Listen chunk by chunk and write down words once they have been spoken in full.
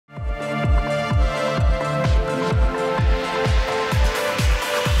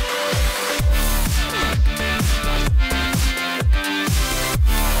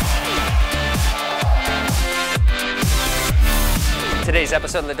Today's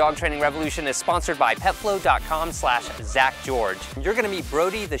episode of the Dog Training Revolution is sponsored by petflow.com/ZachGeorge. You're gonna meet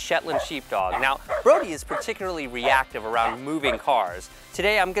Brody the Shetland Sheepdog. Now, Brody is particularly reactive around moving cars.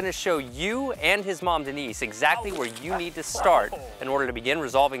 Today, I'm gonna show you and his mom, Denise, exactly where you need to start in order to begin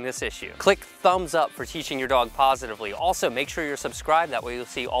resolving this issue. Click thumbs up for teaching your dog positively. Also, make sure you're subscribed, that way you'll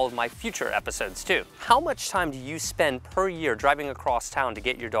see all of my future episodes too. How much time do you spend per year driving across town to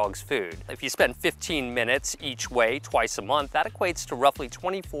get your dog's food? If you spend 15 minutes each way, twice a month, that equates to roughly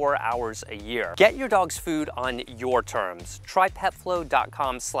 24 hours a year. Get your dog's food on your terms. Try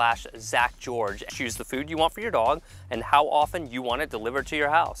petflow.com/ZachGeorge. Choose the food you want for your dog and how often you want it delivered to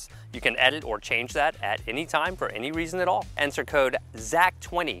your house. You can edit or change that at any time for any reason at all. Enter code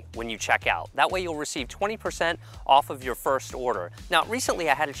ZACH20 when you check out. That way you'll receive 20% off of your first order. Now,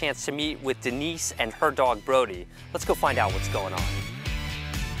 recently I had a chance to meet with Denise and her dog Brody. Let's go find out what's going on.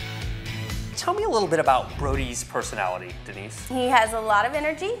 Tell me a little bit about Brody's personality, Denise. He has a lot of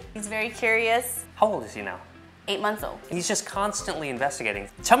energy. He's very curious. How old is he now? 8 months old. He's just constantly investigating.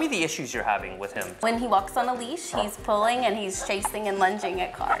 Tell me the issues you're having with him. When he walks on a leash, he's pulling and he's chasing and lunging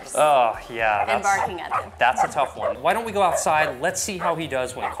at cars. Oh, yeah. And barking at them. That's a tough one. Why don't we go outside? Let's see how he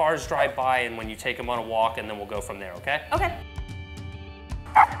does when cars drive by and when you take him on a walk, and then we'll go from there, okay? Okay.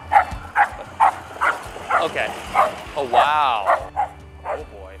 Okay. Oh, wow. Oh, boy.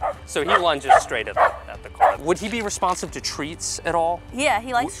 So he lunges straight at the car. Would he be responsive to treats at all? Yeah,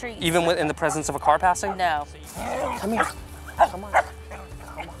 he likes treats. Even in the presence of a car passing? No. Come here. Come on.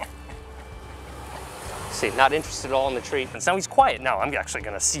 Come on. See, not interested at all in the treat. And now he's quiet. Now I'm actually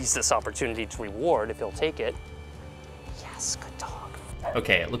going to seize this opportunity to reward if he'll take it. Yes, good dog.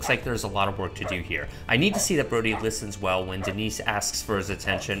 Okay, it looks like there's a lot of work to do here. I need to see that Brody listens well when Denise asks for his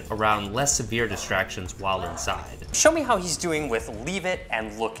attention around less severe distractions while inside. Show me how he's doing with leave it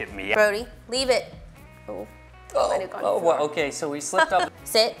and look at me. Brody, leave it. Oh, well, okay, so he slipped up.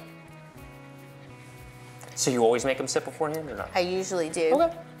 Sit. So you always make him sit beforehand or not? I usually do.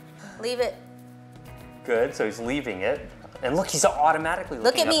 Okay. Leave it. Good, so he's leaving it. And look, he's automatically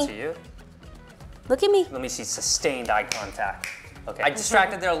looking up to you. Look at me. Let me see, sustained eye contact. Okay, I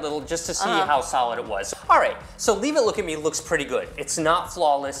distracted there a little just to see how solid it was. All right, so leave it look at me looks pretty good. It's not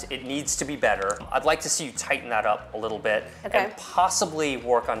flawless, it needs to be better. I'd like to see you tighten that up a little bit and possibly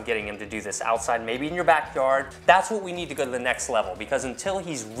work on getting him to do this outside, maybe in your backyard. That's what we need to go to the next level, because until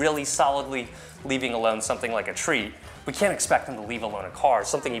he's really solidly leaving alone something like a treat, we can't expect him to leave alone a car,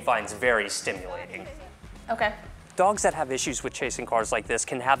 something he finds very stimulating. Okay. Dogs that have issues with chasing cars like this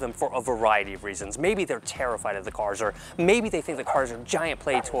can have them for a variety of reasons. Maybe they're terrified of the cars, or maybe they think the cars are giant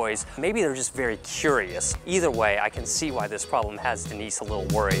play toys. Maybe they're just very curious. Either way, I can see why this problem has Denise a little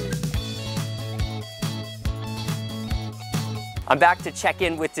worried. I'm back to check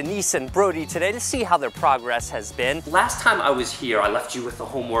in with Denise and Brody today to see how their progress has been. Last time I was here, I left you with the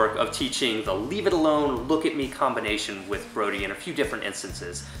homework of teaching the leave it alone, look at me combination with Brody in a few different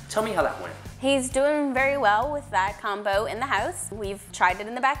instances. Tell me how that went. He's doing very well with that combo in the house. We've tried it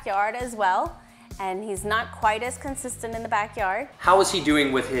in the backyard as well, and he's not quite as consistent in the backyard. How is he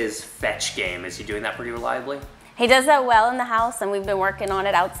doing with his fetch game? Is he doing that pretty reliably? He does that well in the house, and we've been working on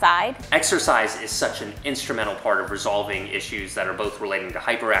it outside. Exercise is such an instrumental part of resolving issues that are both relating to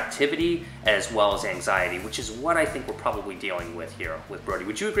hyperactivity as well as anxiety, which is what I think we're probably dealing with here with Brody.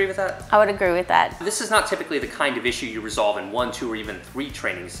 Would you agree with that? I would agree with that. This is not typically the kind of issue you resolve in 1, 2, or even 3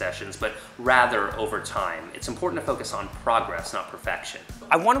 training sessions, but rather over time. It's important to focus on progress, not perfection.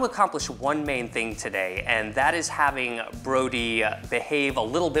 I want to accomplish one main thing today, and that is having Brody behave a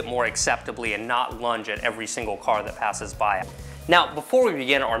little bit more acceptably and not lunge at every single car that passes by. Now, before we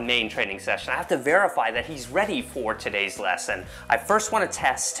begin our main training session, I have to verify that he's ready for today's lesson. I first want to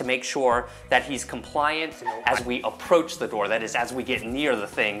test to make sure that he's compliant as we approach the door, that is, as we get near the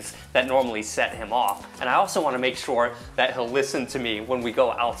things that normally set him off. And I also want to make sure that he'll listen to me when we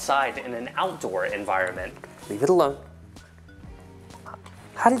go outside in an outdoor environment. Leave it alone.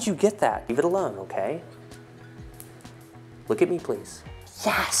 How did you get that? Leave it alone, okay? Look at me, please.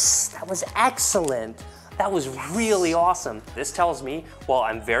 Yes, that was excellent. That was really awesome. This tells me, while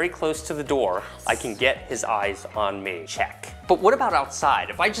I'm very close to the door, I can get his eyes on me. Check. But what about outside?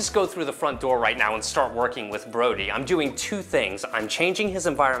 If I just go through the front door right now and start working with Brody, I'm doing 2 things. I'm changing his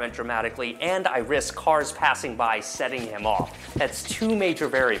environment dramatically, and I risk cars passing by setting him off. That's 2 major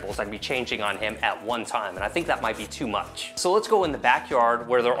variables I'd be changing on him at one time, and I think that might be too much. So let's go in the backyard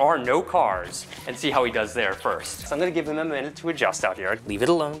where there are no cars and see how he does there first. So I'm gonna give him a minute to adjust out here. Leave it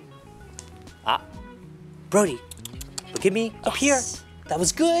alone. Brody, look at me up here. That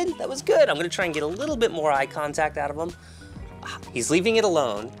was good, that was good. I'm gonna try and get a little bit more eye contact out of him. He's leaving it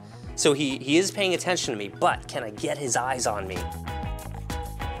alone, so he is paying attention to me, but can I get his eyes on me?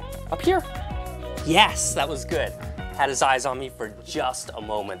 Up here. Yes, that was good. Had his eyes on me for just a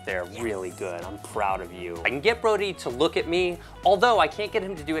moment there. Really good. I'm proud of you. I can get Brody to look at me, although I can't get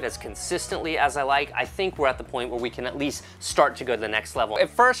him to do it as consistently as I like. I think we're at the point where we can at least start to go to the next level. At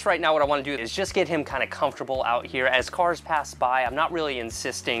first, right now, what I want to do is just get him kind of comfortable out here. As cars pass by, I'm not really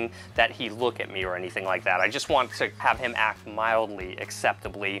insisting that he look at me or anything like that. I just want to have him act mildly,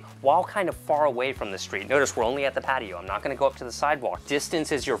 acceptably, while kind of far away from the street. Notice we're only at the patio. I'm not going to go up to the sidewalk.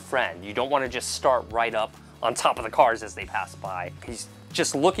 Distance is your friend. You don't want to just start right up on top of the cars as they pass by. He's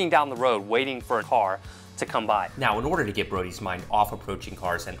just looking down the road, waiting for a car to come by. Now, in order to get Brody's mind off approaching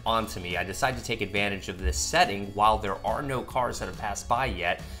cars and onto me, I decided to take advantage of this setting while there are no cars that have passed by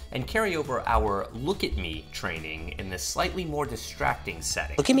yet and carry over our look at me training in this slightly more distracting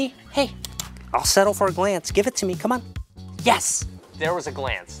setting. Look at me. Hey, I'll settle for a glance. Give it to me. Come on. Yes. There was a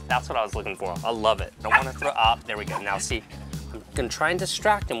glance. That's what I was looking for. I love it. Don't want to throw up. There we go. Now see, I'm gonna try and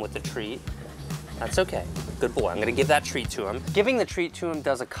distract him with the treat. That's okay. Good boy. I'm gonna give that treat to him. Giving the treat to him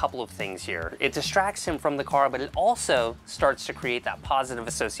does a couple of things here. It distracts him from the car, but it also starts to create that positive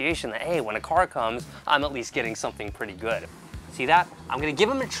association that, hey, when a car comes, I'm at least getting something pretty good. See that? I'm gonna give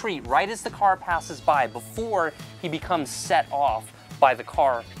him a treat right as the car passes by before he becomes set off by the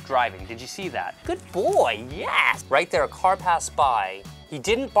car driving. Did you see that? Good boy, yes! Right there, a car passed by. He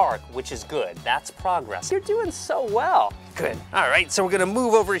didn't bark, which is good. That's progress. You're doing so well. Good. All right, so we're gonna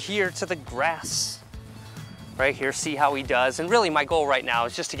move over here to the grass. Right here, see how he does. And really my goal right now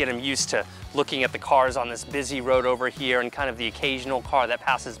is just to get him used to looking at the cars on this busy road over here and kind of the occasional car that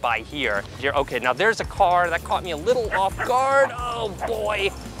passes by here. Okay, now there's a car that caught me a little off guard. Oh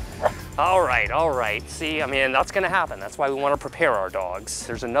boy. All right. See, I mean, that's gonna happen. That's why we wanna prepare our dogs.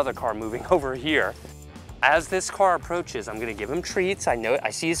 There's another car moving over here. As this car approaches, I'm gonna give him treats.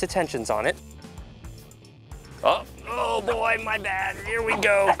 I see his attention's on it. Oh boy, my bad. Here we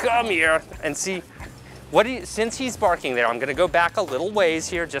go, come here. And see, since he's barking there, I'm gonna go back a little ways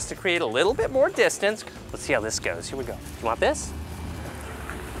here just to create a little bit more distance. Let's see how this goes. Here we go. You want this?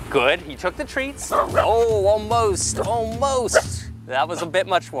 Good, he took the treats. Oh, almost. That was a bit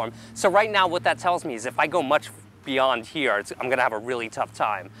much for him. So right now what that tells me is if I go much beyond here, I'm gonna have a really tough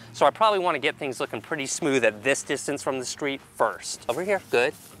time. So I probably wanna get things looking pretty smooth at this distance from the street first. Over here,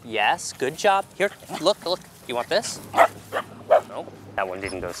 good. Yes, good job. Here, look. You want this? No, that one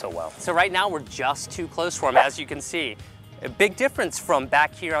didn't go so well. So right now we're just too close for him, as you can see. A big difference from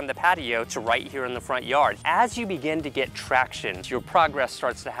back here on the patio to right here in the front yard. As you begin to get traction, your progress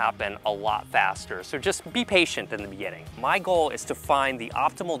starts to happen a lot faster. So just be patient in the beginning. My goal is to find the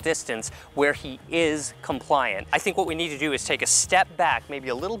optimal distance where he is compliant. I think what we need to do is take a step back, maybe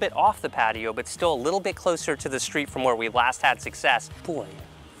a little bit off the patio, but still a little bit closer to the street from where we last had success. Boy,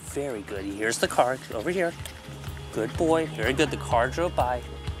 very good. Here's the car over here. Good boy, very good. The car drove by.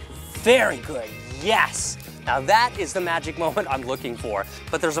 Very good, yes. Now that is the magic moment I'm looking for,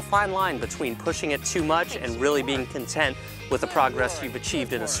 but there's a fine line between pushing it too much and really being content with the progress you've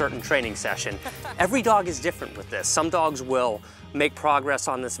achieved in a certain training session. Every dog is different with this. Some dogs will make progress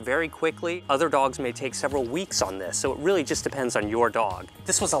on this very quickly. Other dogs may take several weeks on this, so it really just depends on your dog.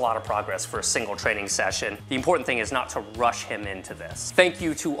 This was a lot of progress for a single training session. The important thing is not to rush him into this. Thank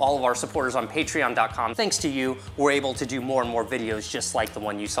you to all of our supporters on patreon.com. Thanks to you, we're able to do more and more videos just like the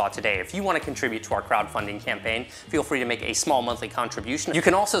one you saw today. If you want to contribute to our crowdfunding campaign, feel free to make a small monthly contribution. You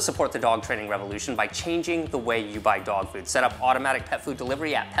can also support the dog training revolution by changing the way you buy dog food. Set up automatic pet food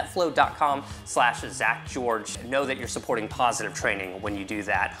delivery at petflow.com/ZachGeorge. Know that you're supporting positive training when you do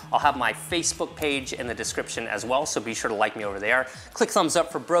that. I'll have my Facebook page in the description as well, so be sure to like me over there. Click thumbs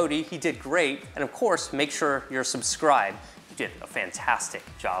up for Brody, he did great. And of course, make sure you're subscribed. You did a fantastic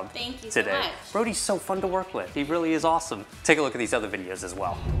job today. Thank you so much. Brody's so fun to work with. He really is awesome. Take a look at these other videos as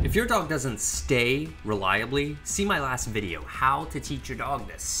well. If your dog doesn't stay reliably, see my last video, how to teach your dog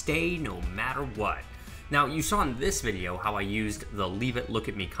to stay no matter what. Now, you saw in this video how I used the Leave It, Look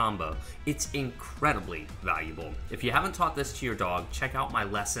at Me combo. It's incredibly valuable. If you haven't taught this to your dog, check out my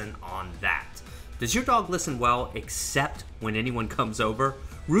lesson on that. Does your dog listen well except when anyone comes over?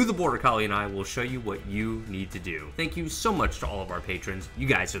 Rue the Border Collie and I will show you what you need to do. Thank you so much to all of our patrons. You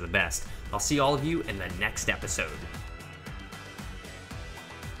guys are the best. I'll see all of you in the next episode.